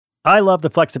I love the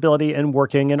flexibility in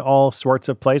working in all sorts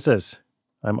of places.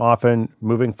 I'm often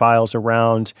moving files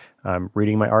around,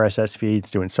 reading my RSS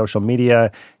feeds, doing social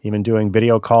media, even doing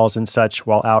video calls and such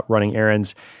while out running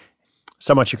errands.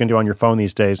 So much you can do on your phone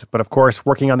these days. But of course,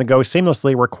 working on the go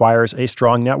seamlessly requires a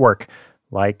strong network,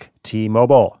 like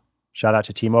T-Mobile. Shout out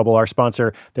to T-Mobile, our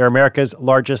sponsor. They're America's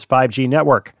largest 5G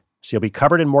network, so you'll be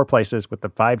covered in more places with the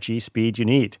 5G speed you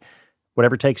need.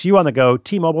 Whatever takes you on the go,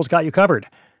 T-Mobile's got you covered.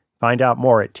 Find out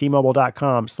more at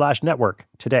T-Mobile.com/network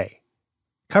today.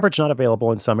 Coverage not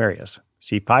available in some areas.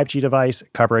 See 5G device,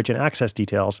 coverage, and access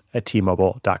details at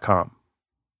T-Mobile.com.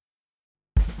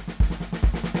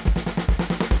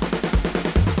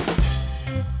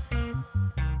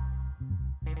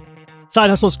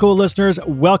 Side Hustle School listeners,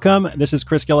 welcome. This is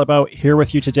Chris Guillebeau here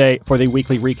with you today for the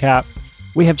weekly recap.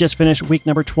 We have just finished week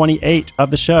number 28 of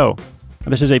the show.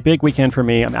 This is a big weekend for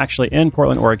me. I'm actually in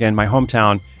Portland, Oregon, my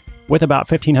hometown, with about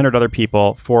 1,500 other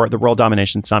people for the World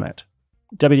Domination Summit.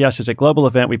 WDS is a global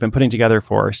event we've been putting together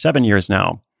for 7 years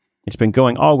now. It's been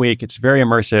going all week. It's very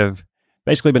immersive.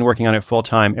 Basically been working on it full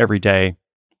time every day,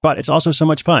 but it's also so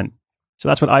much fun. So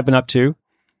that's what I've been up to,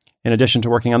 in addition to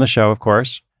working on the show, of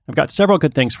course. I've got several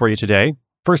good things for you today.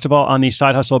 First of all, on the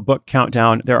Side Hustle book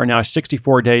countdown, there are now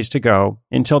 64 days to go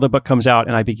until the book comes out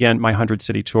and I begin my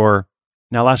 100-city tour.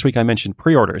 Now, last week I mentioned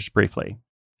pre-orders briefly.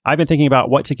 I've been thinking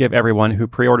about what to give everyone who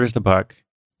pre-orders the book.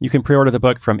 You can pre-order the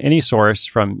book from any source,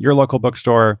 from your local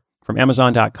bookstore, from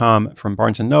Amazon.com, from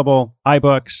Barnes & Noble,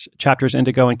 iBooks, Chapters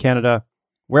Indigo in Canada,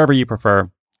 wherever you prefer.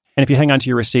 And if you hang on to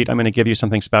your receipt, I'm going to give you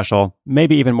something special,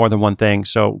 maybe even more than one thing.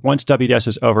 So once WDS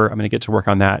is over, I'm going to get to work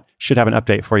on that. Should have an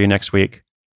update for you next week.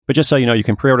 But just so you know, you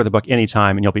can pre-order the book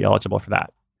anytime and you'll be eligible for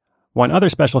that. One other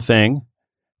special thing,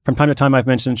 from time to time I've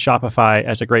mentioned Shopify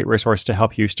as a great resource to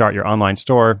help you start your online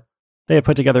store. They have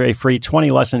put together a free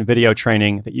 20-lesson video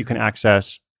training that you can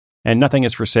access. And nothing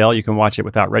is for sale. You can watch it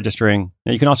without registering.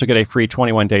 Now, you can also get a free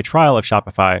 21-day trial of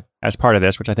Shopify as part of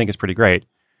this, which I think is pretty great.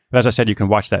 But as I said, you can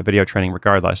watch that video training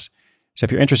regardless. So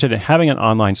if you're interested in having an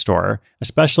online store,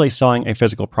 especially selling a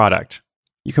physical product,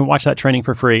 you can watch that training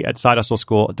for free at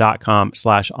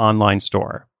sidehustleschool.com/online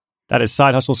store. That is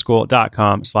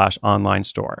sidehustleschool.com/online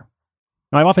store.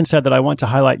 Now, I've often said that I want to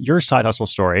highlight your side hustle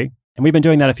story, and we've been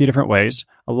doing that a few different ways.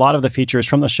 A lot of the features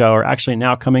from the show are actually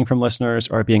now coming from listeners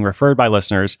or being referred by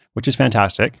listeners, which is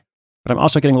fantastic. But I'm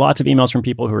also getting lots of emails from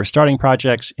people who are starting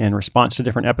projects in response to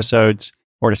different episodes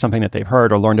or to something that they've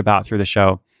heard or learned about through the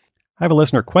show. I have a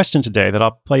listener question today that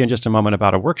I'll play in just a moment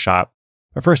about a workshop.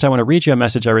 But first, I want to read you a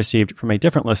message I received from a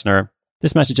different listener.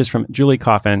 This message is from Julie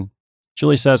Coffin.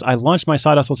 Julie says, I launched my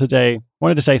side hustle today.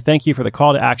 Wanted to say thank you for the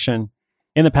call to action.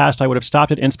 In the past, I would have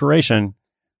stopped at inspiration,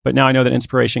 but now I know that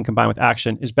inspiration combined with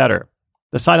action is better.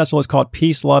 The side hustle is called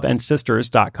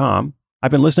peaceloveandsisters.com.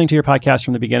 I've been listening to your podcast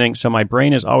from the beginning, so my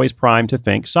brain is always primed to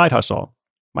think side hustle.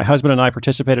 My husband and I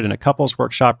participated in a couples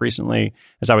workshop recently.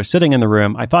 As I was sitting in the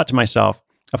room, I thought to myself,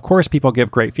 of course, people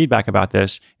give great feedback about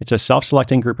this. It's a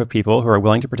self-selecting group of people who are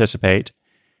willing to participate,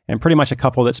 and pretty much a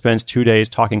couple that spends 2 days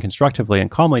talking constructively and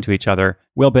calmly to each other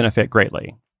will benefit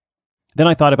greatly. Then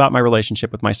I thought about my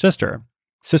relationship with my sister.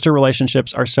 Sister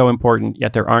relationships are so important,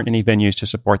 yet there aren't any venues to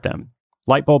support them.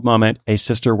 Lightbulb moment, a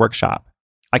sister workshop.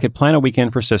 I could plan a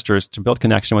weekend for sisters to build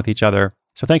connection with each other.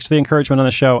 So thanks to the encouragement on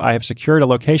the show, I have secured a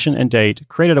location and date,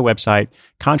 created a website,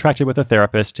 contracted with a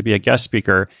therapist to be a guest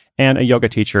speaker, and a yoga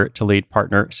teacher to lead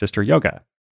partner sister yoga.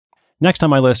 Next on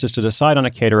my list is to decide on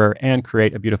a caterer and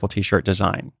create a beautiful t-shirt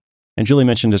design. And Julie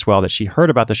mentioned as well that she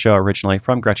heard about the show originally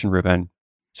from Gretchen Rubin.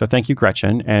 So thank you,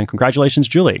 Gretchen, and congratulations,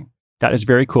 Julie. That is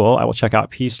very cool. I will check out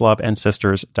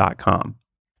peaceloveandsisters.com.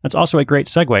 That's also a great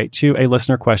segue to a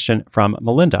listener question from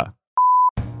Melinda.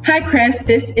 Hi, Chris.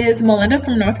 This is Melinda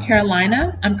from North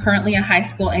Carolina. I'm currently a high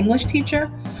school English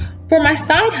teacher. For my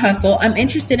side hustle, I'm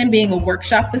interested in being a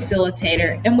workshop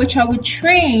facilitator in which I would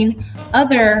train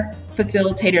other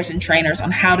facilitators and trainers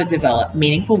on how to develop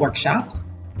meaningful workshops.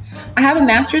 I have a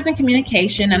master's in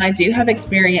communication and I do have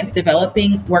experience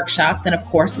developing workshops and, of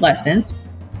course, lessons.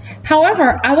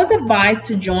 However, I was advised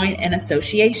to join an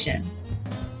association.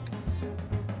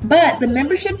 But the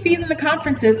membership fees in the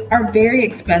conferences are very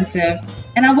expensive,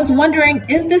 and I was wondering,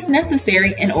 is this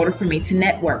necessary in order for me to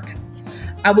network?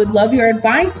 I would love your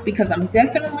advice because I'm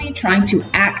definitely trying to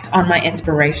act on my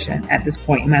inspiration at this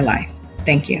point in my life.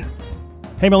 Thank you.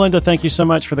 Hey, Melinda, thank you so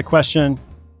much for the question.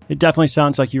 It definitely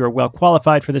sounds like you are well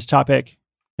qualified for this topic.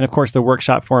 And of course, the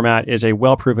workshop format is a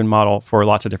well-proven model for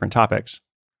lots of different topics.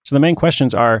 So the main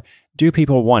questions are, do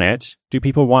people want it? Do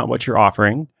people want what you're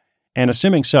offering? And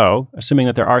assuming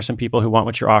that there are some people who want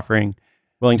what you're offering,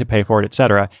 willing to pay for it,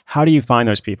 etc., how do you find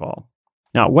those people?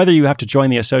 Now, whether you have to join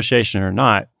the association or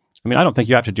not, I mean, I don't think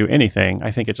you have to do anything.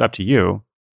 I think it's up to you.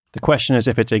 The question is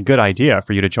if it's a good idea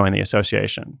for you to join the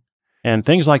association. And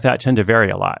things like that tend to vary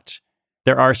a lot.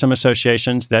 There are some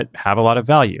associations that have a lot of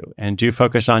value and do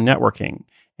focus on networking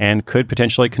and could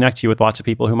potentially connect you with lots of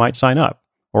people who might sign up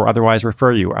or otherwise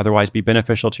refer you or otherwise be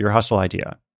beneficial to your hustle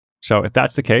idea. So if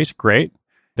that's the case, great.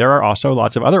 There are also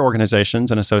lots of other organizations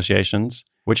and associations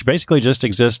which basically just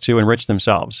exist to enrich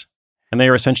themselves. And they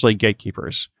are essentially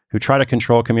gatekeepers who try to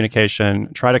control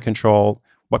communication, try to control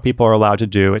what people are allowed to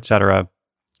do, etc.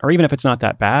 Or even if it's not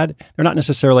that bad, they're not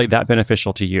necessarily that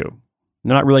beneficial to you.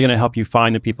 They're not really going to help you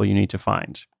find the people you need to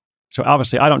find. So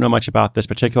obviously, I don't know much about this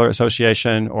particular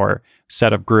association or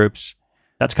set of groups.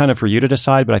 That's kind of for you to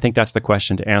decide, but I think that's the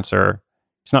question to answer.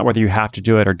 It's not whether you have to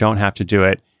do it or don't have to do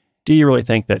it. Do you really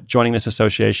think that joining this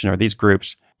association or these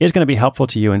groups is going to be helpful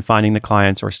to you in finding the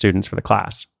clients or students for the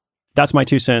class? That's my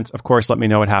 2 cents. Of course, let me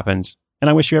know what happens, and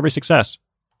I wish you every success.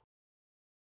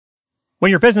 When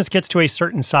your business gets to a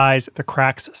certain size, the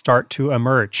cracks start to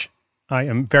emerge. I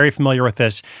am very familiar with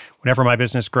this. Whenever my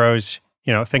business grows,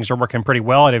 things are working pretty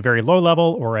well at a very low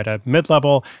level or at a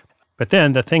mid-level. But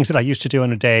then the things that I used to do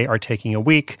in a day are taking a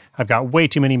week. I've got way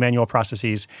too many manual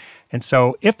processes. And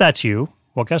so if that's you,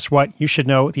 well, guess what? You should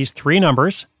know these 3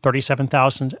 numbers,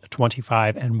 37,000,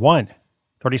 25, and 1.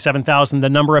 37,000, the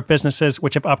number of businesses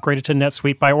which have upgraded to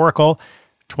NetSuite by Oracle.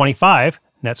 25,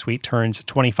 NetSuite turns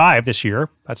 25 this year.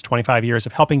 That's 25 years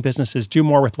of helping businesses do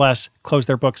more with less, close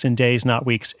their books in days, not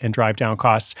weeks, and drive down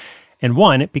costs. And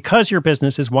 1, because your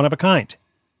business is one of a kind.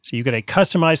 So you get a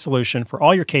customized solution for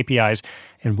all your KPIs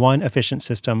in one efficient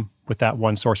system with that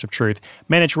one source of truth.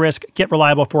 Manage risk, get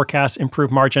reliable forecasts, improve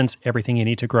margins, everything you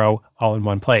need to grow all in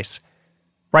one place.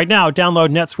 Right now, download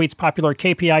NetSuite's popular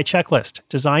KPI checklist,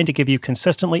 designed to give you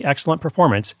consistently excellent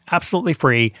performance, absolutely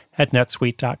free at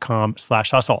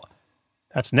netsuite.com/hustle.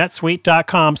 That's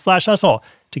netsuite.com/hustle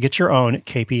to get your own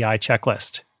KPI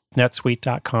checklist.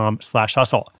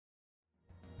 netsuite.com/hustle.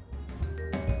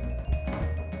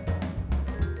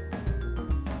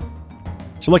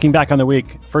 So looking back on the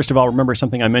week, first of all, remember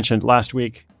something I mentioned last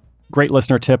week. Great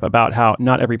listener tip about how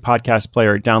not every podcast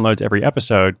player downloads every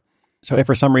episode. So if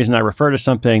for some reason I refer to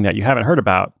something that you haven't heard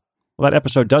about, well, that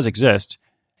episode does exist.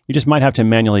 You just might have to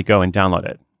manually go and download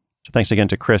it. So thanks again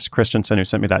to Chris Christensen who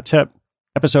sent me that tip.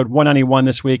 Episode 191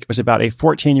 this week was about a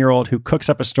 14-year-old who cooks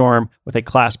up a storm with a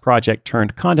class project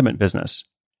turned condiment business.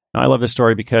 Now, I love this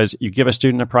story because you give a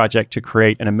student a project to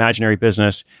create an imaginary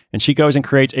business, and she goes and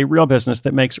creates a real business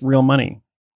that makes real money.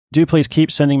 Do please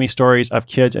keep sending me stories of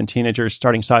kids and teenagers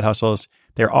starting side hustles.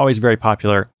 They're always very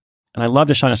popular. And I love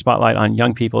to shine a spotlight on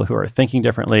young people who are thinking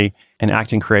differently and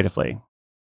acting creatively.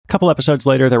 A couple episodes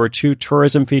later, there were 2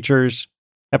 tourism features,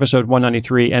 episode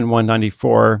 193 and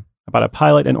 194, about a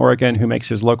pilot in Oregon who makes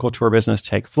his local tour business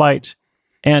take flight,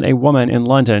 and a woman in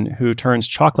London who turns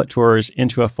chocolate tours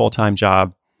into a full-time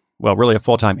job. Well, really a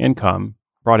full-time income,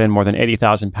 brought in more than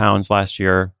 80,000 pounds last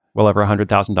year, well over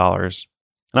 $100,000.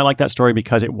 And I like that story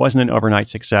because it wasn't an overnight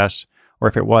success, or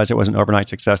if it was an overnight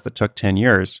success that took 10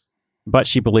 years. But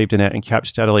she believed in it and kept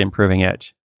steadily improving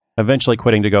it, eventually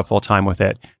quitting to go full-time with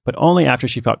it, but only after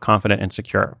she felt confident and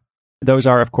secure. Those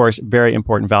are, of course, very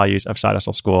important values of Side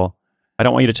Hustle School. I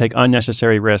don't want you to take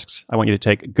unnecessary risks. I want you to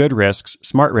take good risks,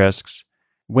 smart risks,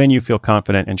 when you feel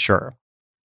confident and sure.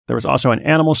 There was also an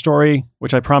animal story,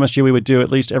 which I promised you we would do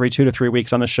at least every 2 to 3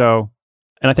 weeks on the show.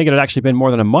 And I think it had actually been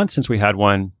more than a month since we had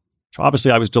one. So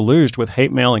obviously I was deluged with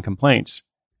hate mail and complaints.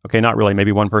 Okay, not really.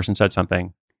 Maybe one person said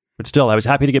something. But still, I was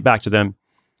happy to get back to them.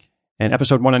 And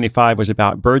episode 195 was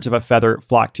about birds of a feather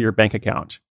flock to your bank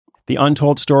account. The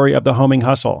untold story of the homing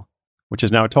hustle, which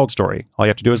is now a told story. All you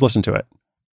have to do is listen to it.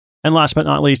 And last but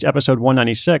not least, episode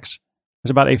 196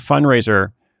 was about a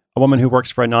fundraiser. A woman who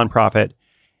works for a nonprofit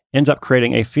ends up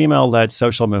creating a female-led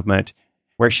social movement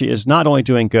where she is not only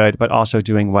doing good, but also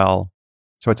doing well.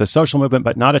 So it's a social movement,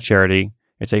 but not a charity.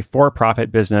 It's a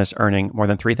for-profit business earning more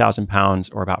than 3,000 pounds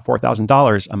or about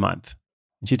 $4,000 a month.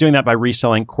 And she's doing that by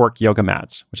reselling cork yoga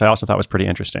mats, which I also thought was pretty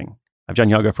interesting. I've done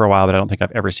yoga for a while, but I don't think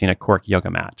I've ever seen a cork yoga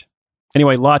mat.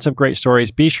 Anyway, lots of great stories.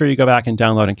 Be sure you go back and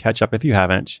download and catch up if you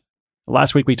haven't.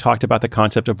 Last week, we talked about the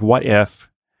concept of what if.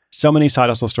 So many side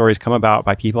hustle stories come about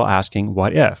by people asking,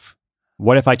 what if?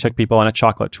 What if I took people on a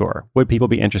chocolate tour? Would people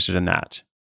be interested in that?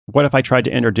 What if I tried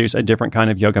to introduce a different kind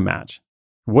of yoga mat?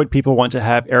 Would people want to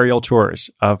have aerial tours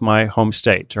of my home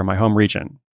state or my home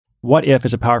region? What if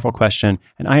is a powerful question,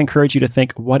 and I encourage you to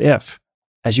think what if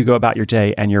as you go about your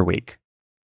day and your week.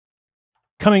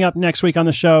 Coming up next week on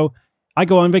the show, I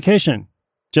go on vacation.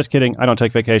 Just kidding, I don't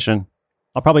take vacation.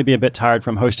 I'll probably be a bit tired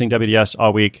from hosting WDS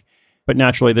all week, but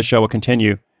naturally the show will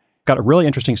continue. Got a really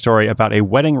interesting story about a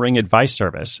wedding ring advice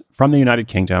service from the United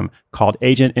Kingdom called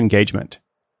Agent Engagement,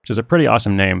 which is a pretty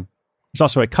awesome name. There's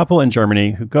also a couple in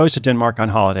Germany who goes to Denmark on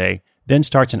holiday, then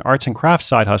starts an arts and crafts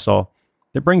side hustle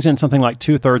that brings in something like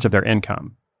 2/3 of their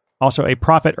income. Also a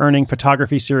profit-earning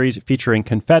photography series featuring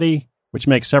confetti, which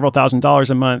makes several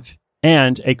 $1,000s a month,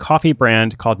 and a coffee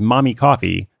brand called Mommy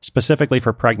Coffee, specifically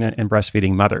for pregnant and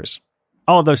breastfeeding mothers.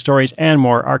 All of those stories and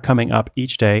more are coming up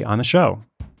each day on the show.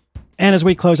 And as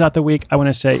we close out the week, I want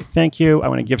to say thank you. I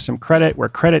want to give some credit where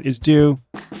credit is due.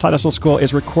 Side Hustle School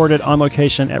is recorded on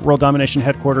location at World Domination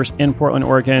headquarters in Portland,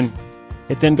 Oregon.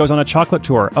 It then goes on a chocolate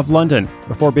tour of London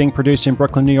before being produced in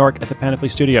Brooklyn, New York at the Panoply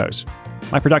Studios.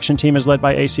 My production team is led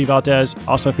by AC Valdez,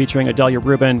 also featuring Adelia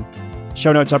Rubin.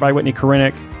 Show notes are by Whitney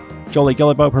Korinek. Jolie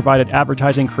Guillebeau provided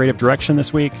advertising creative direction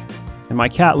this week. And my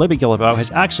cat, Libby Guillebeau,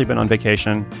 has actually been on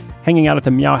vacation, hanging out at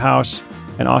the Meow House,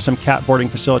 an awesome cat boarding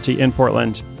facility in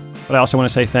Portland. But I also want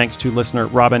to say thanks to listener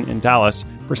Robin in Dallas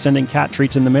for sending cat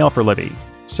treats in the mail for Libby.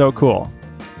 So cool.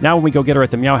 Now when we go get her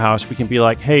at the Meow House, we can be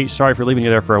like, hey, sorry for leaving you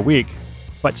there for a week,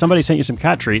 but somebody sent you some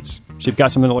cat treats, so you've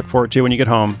got something to look forward to when you get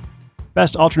home.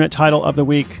 Best alternate title of the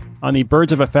week on the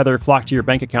Birds of a Feather Flock to Your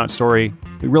Bank Account story.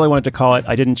 We really wanted to call it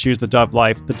I Didn't Choose the Dove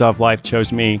Life, the Dove Life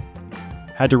Chose Me.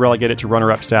 Had to relegate it to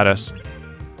runner-up status.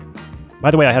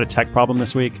 By the way, I had a tech problem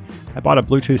this week. I bought a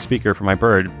Bluetooth speaker for my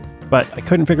bird, but I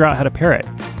couldn't figure out how to pair it.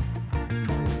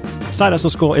 Side Hustle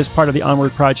School is part of the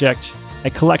Onward Project, a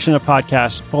collection of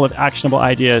podcasts full of actionable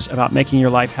ideas about making your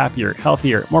life happier,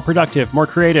 healthier, more productive, more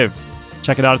creative.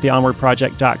 Check it out at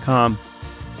theonwardproject.com.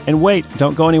 And wait,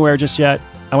 don't go anywhere just yet.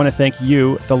 I want to thank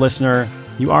you, the listener.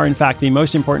 You are, in fact, the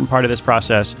most important part of this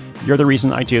process. You're the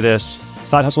reason I do this.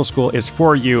 Side Hustle School is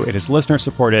for you. It is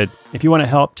listener-supported. If you want to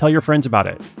help, tell your friends about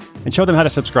it. And show them how to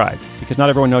subscribe, because not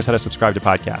everyone knows how to subscribe to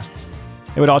podcasts.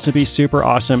 It would also be super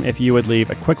awesome if you would leave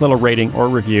a quick little rating or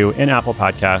review in Apple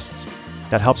Podcasts.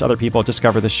 That helps other people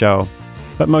discover the show.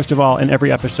 But most of all, in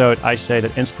every episode, I say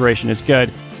that inspiration is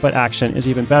good, but action is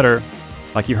even better.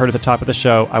 Like you heard at the top of the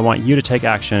show, I want you to take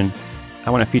action.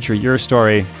 I want to feature your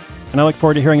story, and I look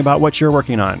forward to hearing about what you're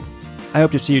working on. I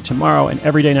hope to see you tomorrow and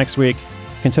every day next week.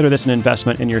 Consider this an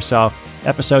investment in yourself.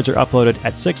 Episodes are uploaded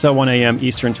at 6:01 a.m.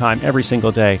 Eastern Time every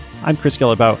single day. I'm Chris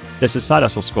Guillebeau. This is Side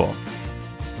Hustle School.